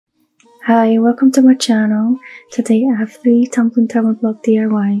Hi, welcome to my channel. Today I have 3 tumbling tower block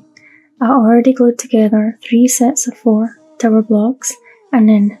DIY. I already glued together 3 sets of 4 tower blocks and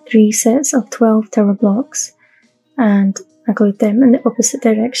then 3 sets of 12 tower blocks, and I glued them in the opposite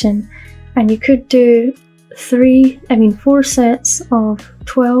direction. And you could do 4 sets of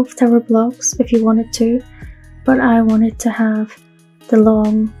 12 tower blocks if you wanted to, but I wanted to have the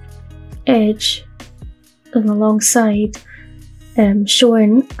long edge and the long side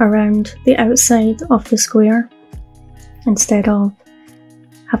showing around the outside of the square instead of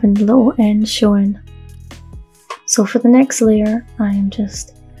having the little end showing. So for the next layer, I am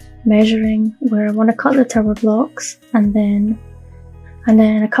just measuring where I want to cut the tower blocks, and then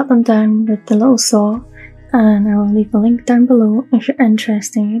I cut them down with the little saw, and I will leave a link down below if you're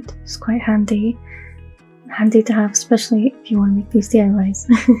interested. It's quite handy to have, especially if you want to make these DIYs.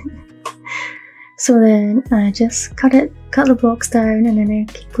 So then I just cut the blocks down, and then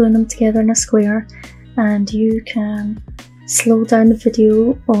I keep gluing them together in a square. And you can slow down the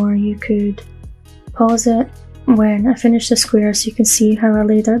video, or you could pause it when I finish the square so you can see how I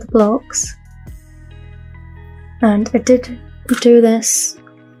laid out the blocks. And I did do this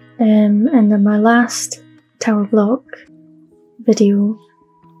in my last tower block video,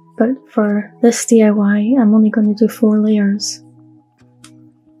 but for this DIY I'm only going to do 4 layers.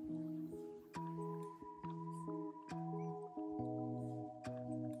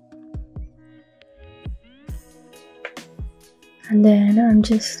 And then I'm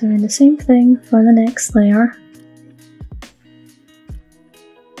just doing the same thing for the next layer.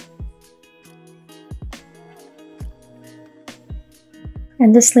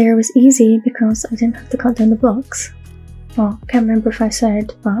 And this layer was easy because I didn't have to cut down the blocks. Well, I can't remember if I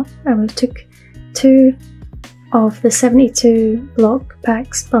said, but I only took 2 of the 72 block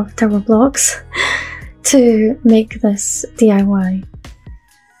packs of tower blocks to make this DIY.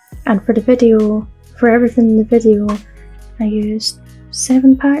 And for the video, for everything in the video, I used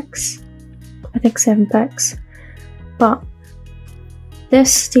 7 packs, I think 7 packs, but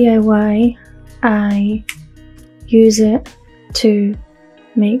this DIY, I use it to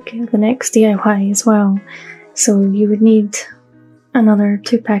make the next DIY as well, so you would need another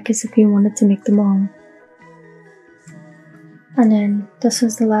 2 packets if you wanted to make them all. And then this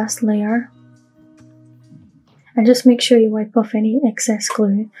is the last layer, and just make sure you wipe off any excess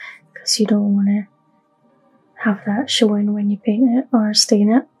glue because you don't want to have that showing when you paint it or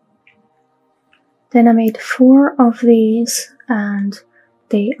stain it. Then I made 4 of these, and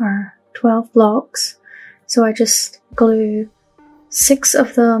they are 12 blocks, so I just glue 6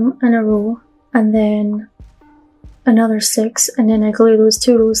 of them in a row and then another 6, and then I glue those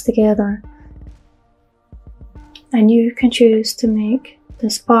 2 rows together. And you can choose to make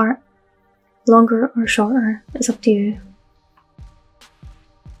this part longer or shorter, it's up to you.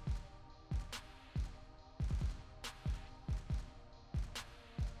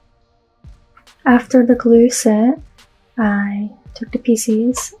 After the glue set, I took the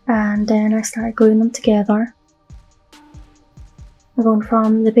pieces and then I started gluing them together. I'm going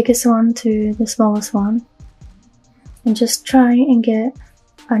from the biggest one to the smallest one, and just try and get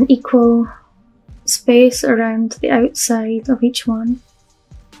an equal space around the outside of each one.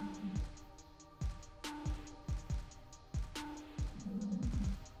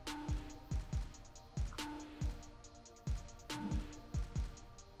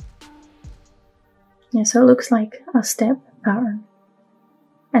 Yeah, so it looks like a step pattern.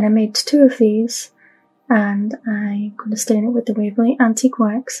 And I made 2 of these, and I'm going to stain it with the Waverly Antique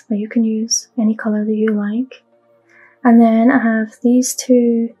Wax, but you can use any colour that you like. And then I have these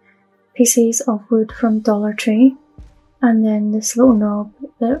 2 pieces of wood from Dollar Tree, and then this little knob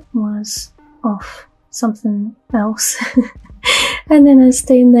that was off something else. And then I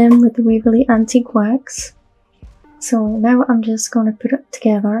stained them with the Waverly Antique Wax. So now I'm just going to put it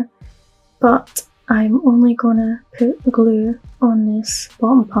together, but I'm only gonna put the glue on this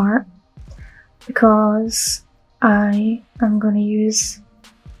bottom part because I am gonna use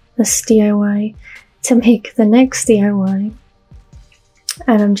this DIY to make the next DIY.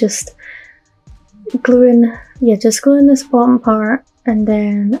 And I'm just gluing this bottom part, and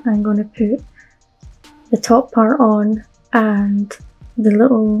then I'm gonna put the top part on, and the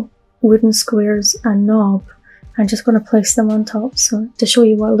little wooden squares and knob, I'm just gonna place them on top so to show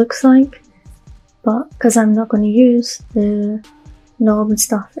you what it looks like. But because I'm not going to use the knob and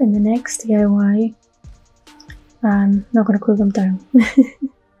stuff in the next DIY, I'm not going to glue them down.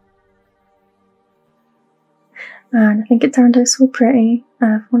 And I think it turned out so pretty.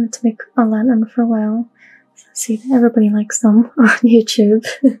 I've wanted to make a lantern for a while. I see that everybody likes them on YouTube.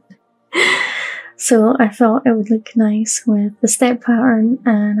 So I thought it would look nice with the step pattern,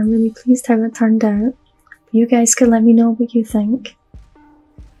 and I'm really pleased how it turned out. You guys can let me know what you think.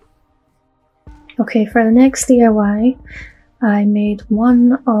 Okay, for the next DIY, I made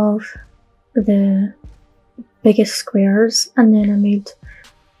one of the biggest squares, and then I made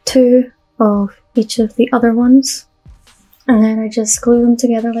 2 of each of the other ones, and then I just glue them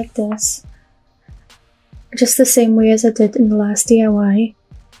together like this, just the same way as I did in the last DIY.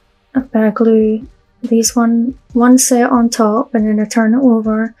 But I glue these one set on top, and then I turn it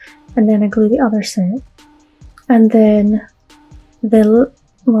over, and then I glue the other set. And then the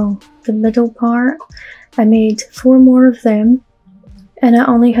middle part, I made 4 more of them, and I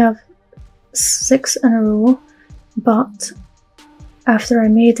only have 6 in a row, but after I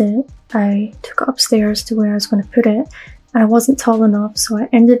made it, I took it upstairs to where I was going to put it, and I wasn't tall enough, so I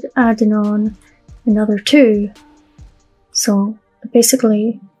ended adding on another 2. So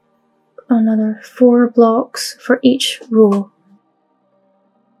basically another 4 blocks for each row.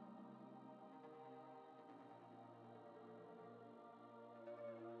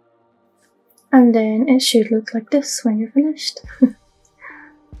 And then it should look like this when you're finished.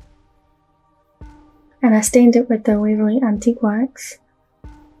 And I stained it with the Waverly Antique Wax.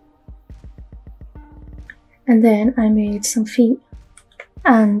 And then I made some feet.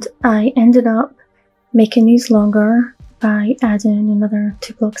 And I ended up making these longer by adding another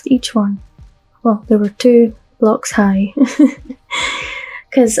 2 blocks to each one. Well, they were 2 blocks high.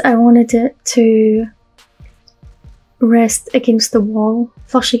 Because I wanted it to rest against the wall,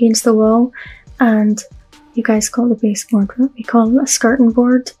 flush against the wall. And you guys call it the baseboard, what we call it a skirting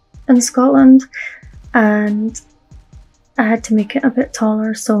board in Scotland. And I had to make it a bit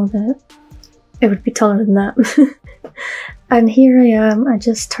taller so that it would be taller than that. And here I am, I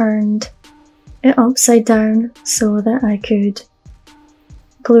just turned it upside down so that I could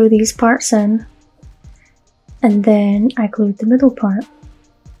glue these parts in, and then I glued the middle part.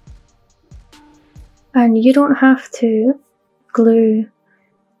 And you don't have to glue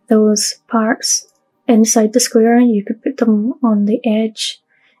those parts inside the square, you could put them on the edge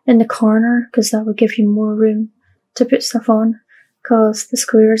in the corner, because that would give you more room to put stuff on, because the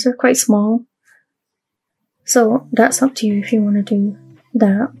squares are quite small. So that's up to you if you want to do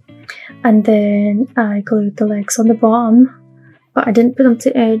that. And then I glued the legs on the bottom, but I didn't put them to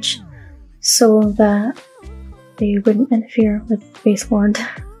the edge so that they wouldn't interfere with the baseboard.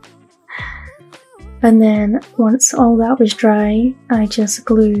 And then once all that was dry, I just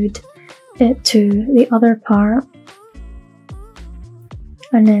glued it to the other part.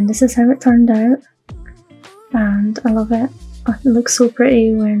 And then this is how it turned out. And I love it. It looks so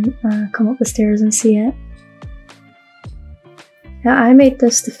pretty when I come up the stairs and see it. Yeah, I made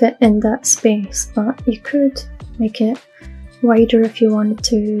this to fit in that space, but you could make it wider if you wanted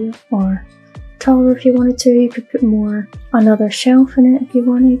to, or taller if you wanted to. You could put another shelf in it if you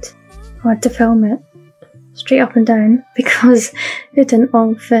wanted. I had to film it straight up and down because it didn't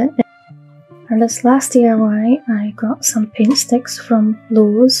all fit. For this last DIY, I got some paint sticks from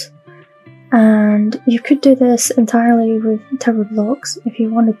Lowe's, and you could do this entirely with tower blocks if you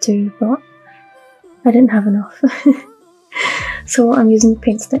wanted to, but I didn't have enough. So I'm using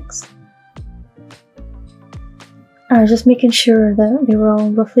paint sticks. I was just making sure that they were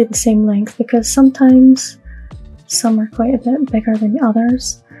all roughly the same length, because sometimes some are quite a bit bigger than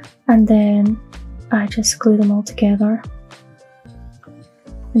others, and then I just glue them all together.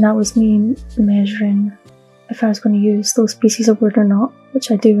 And that was me measuring if I was going to use those pieces of wood or not,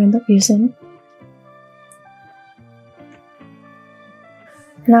 which I do end up using.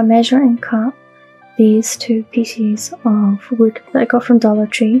 And I measure and cut these 2 pieces of wood that I got from Dollar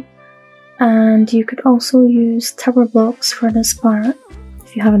Tree. And you could also use tower blocks for this part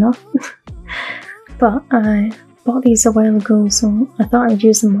if you have enough. But I bought these a while ago, so I thought I would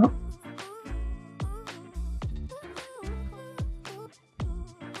use them up.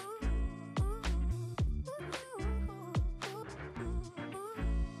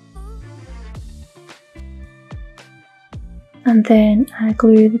 And then I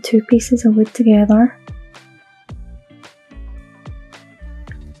glue the 2 pieces of wood together.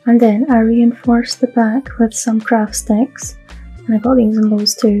 And then I reinforce the back with some craft sticks. And I got these in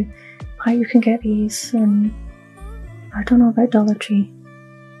Lowe's too. But you can get these in, I don't know about Dollar Tree.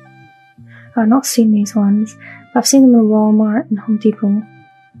 I've not seen these ones, but I've seen them in Walmart and Home Depot.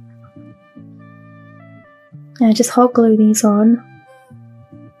 And I just hot glue these on.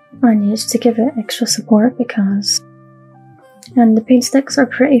 And it's to give it extra support and the paint sticks are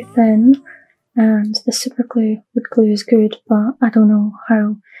pretty thin, and the super glue wood glue is good, but I don't know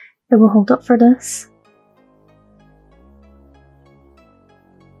how it will hold up for this.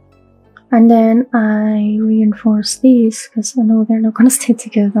 And then I reinforced these because I know they're not going to stay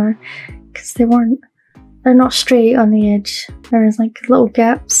together because they're not straight on the edge. There's like little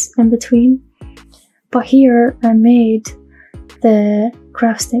gaps in between. But here I made the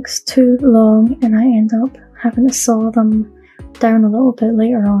craft sticks too long and I end up having to saw them down a little bit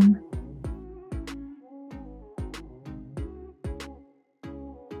later on.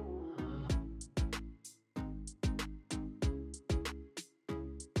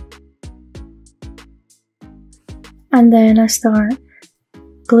 And then I start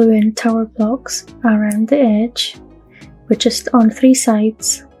gluing tower blocks around the edge, with just on 3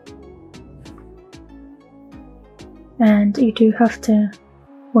 sides. And you do have to,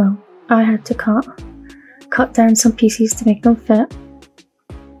 well, I had to cut down some pieces to make them fit.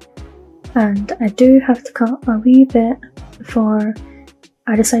 And I do have to cut a wee bit before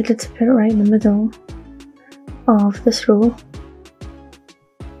I decided to put it right in the middle of this row.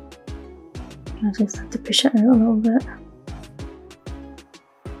 I just have to push it out a little bit.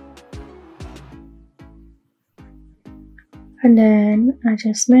 And then I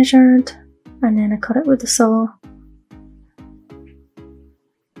just measured and then I cut it with the saw.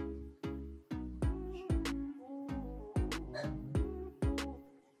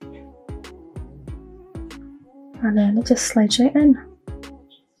 And then it just slides right in.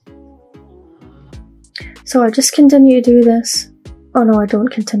 So I just continue to do this. Oh no, I don't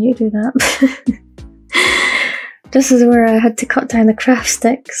continue to do that. This is where I had to cut down the craft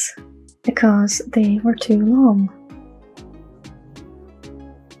sticks because they were too long.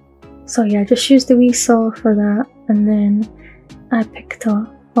 So yeah, I just used the wee saw for that, and then I picked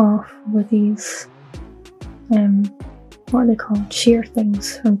off with these, what are they called? Shear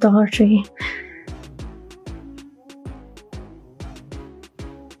things from Dollar Tree.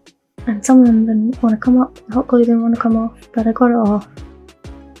 And some of them didn't want to come up, the hot glue didn't want to come off, but I got it off.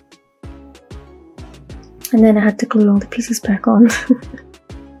 And then I had to glue all the pieces back on.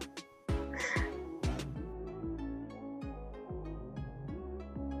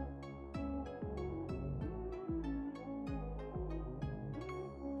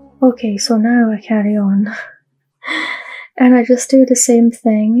 Okay, so now I carry on. And I just do the same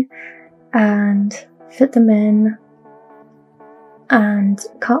thing and fit them in and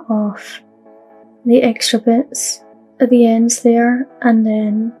cut off the extra bits at the ends there, and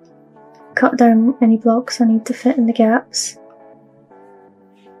then cut down any blocks I need to fit in the gaps.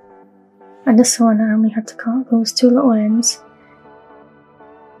 And this one I only had to cut those 2 little ends.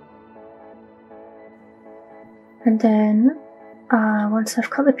 And then once I've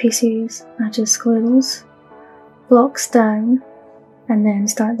cut the pieces, I just glue those blocks down and then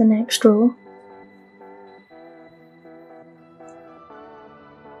start the next row.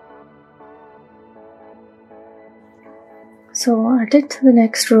 So I did the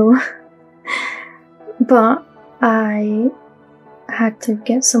next row, but I had to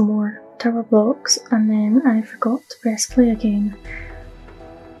get some more tower blocks and then I forgot to press play again.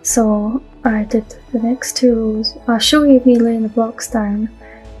 So I did the next 2 rows. I'll show you me laying the blocks down,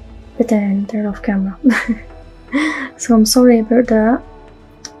 but then they're off camera. So I'm sorry about that.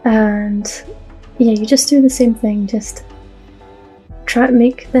 And yeah, you just do the same thing, just try to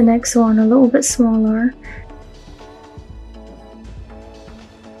make the next one a little bit smaller.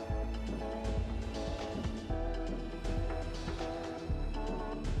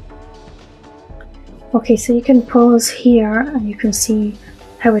 Okay, so you can pause here and you can see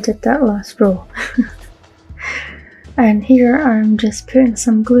how I did that last row. And here I'm just putting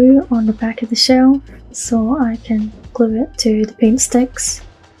some glue on the back of the shelf so I can glue it to the paint sticks.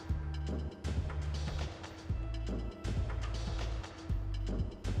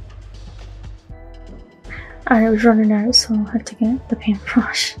 And it was running out, so I had to get the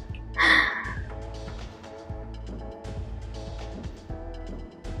paintbrush.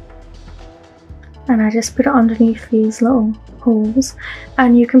 And I just put it underneath these little holes,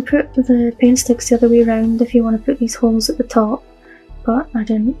 and you can put the paint sticks the other way around if you want to put these holes at the top, but I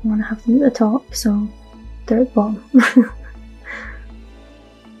didn't want to have them at the top, so they're at the bottom.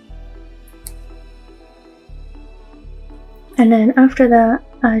 And then after that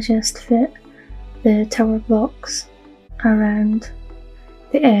I just fit the tower blocks around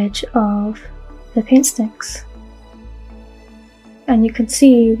the edge of the paint sticks, and you can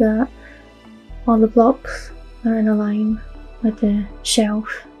see that all the blocks are in a line with the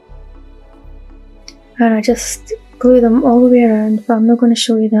shelf. And I just glue them all the way around, but I'm not going to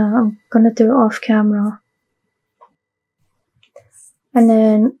show you that, I'm going to do it off camera. And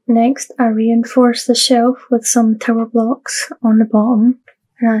then next I reinforced the shelf with some tower blocks on the bottom,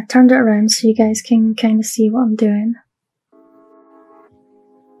 and I turned it around so you guys can kind of see what I'm doing.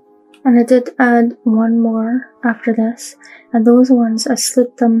 And I did add one more after this, and those ones I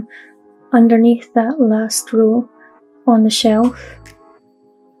slipped them underneath that last row on the shelf.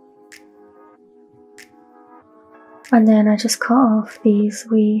 And then I just cut off these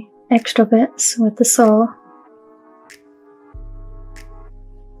wee extra bits with the saw.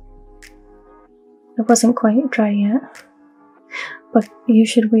 It wasn't quite dry yet, but you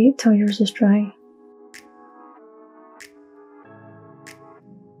should wait till yours is dry.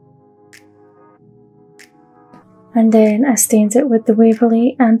 And then I stained it with the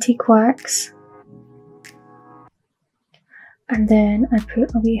Waverly Antique Wax. And then I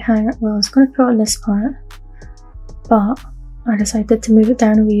put a wee hanger, well I was going to put on this part, but I decided to move it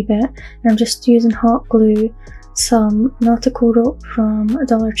down a wee bit, and I'm just using hot glue, some nautical rope from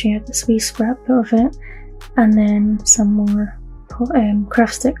Dollar Tree, this wee scrap bit of it, and then some more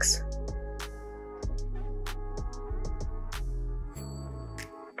craft sticks.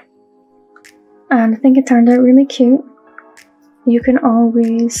 And I think it turned out really cute. You can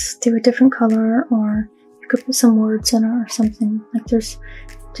always do a different colour, or you could put some words in it or something. Like just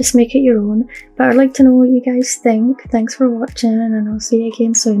make it your own. But I'd like to know what you guys think. Thanks for watching, and I'll see you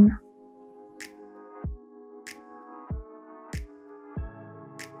again soon.